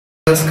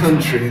First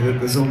country that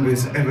the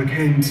Zombies ever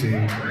came to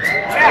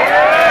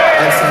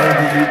outside of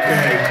the UK.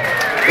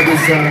 It was,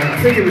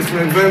 I think it was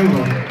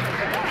November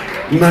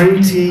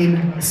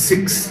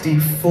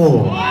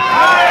 1964.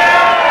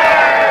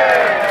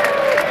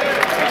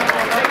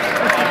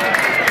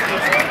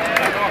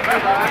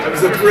 It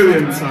was a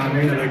brilliant time.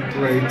 We had a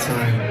great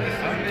time.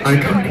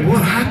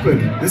 What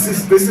happened? This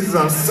is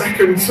our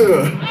second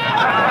tour.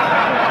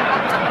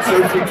 So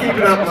if we keep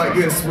it up like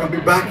this, we'll be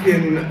back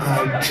in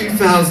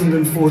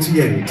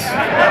 2048. So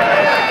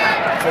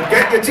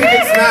get your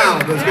tickets now,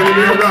 there's going to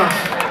be a rush.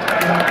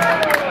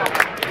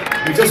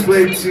 We just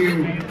played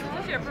two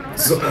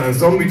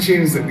zombie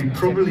tunes that we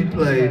probably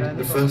played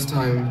the first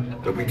time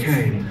that we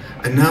came.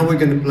 And now we're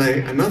going to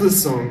play another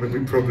song that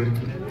we probably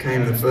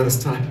came the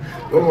first time.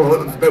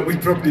 Or that we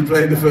probably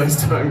played the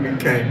first time we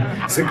came.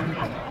 So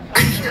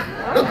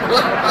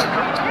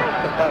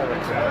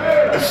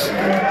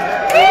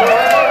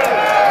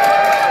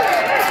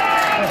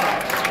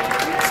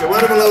So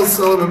one of the little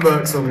Solomon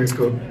Burke song is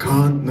called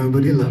Can't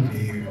Nobody Love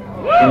You.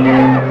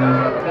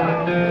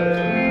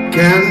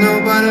 Can't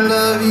nobody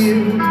love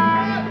you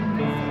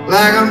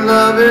like I'm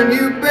loving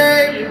you,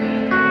 baby.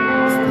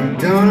 Still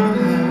don't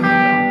know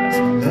how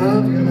to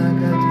love you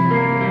like I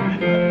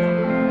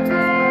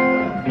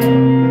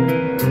do.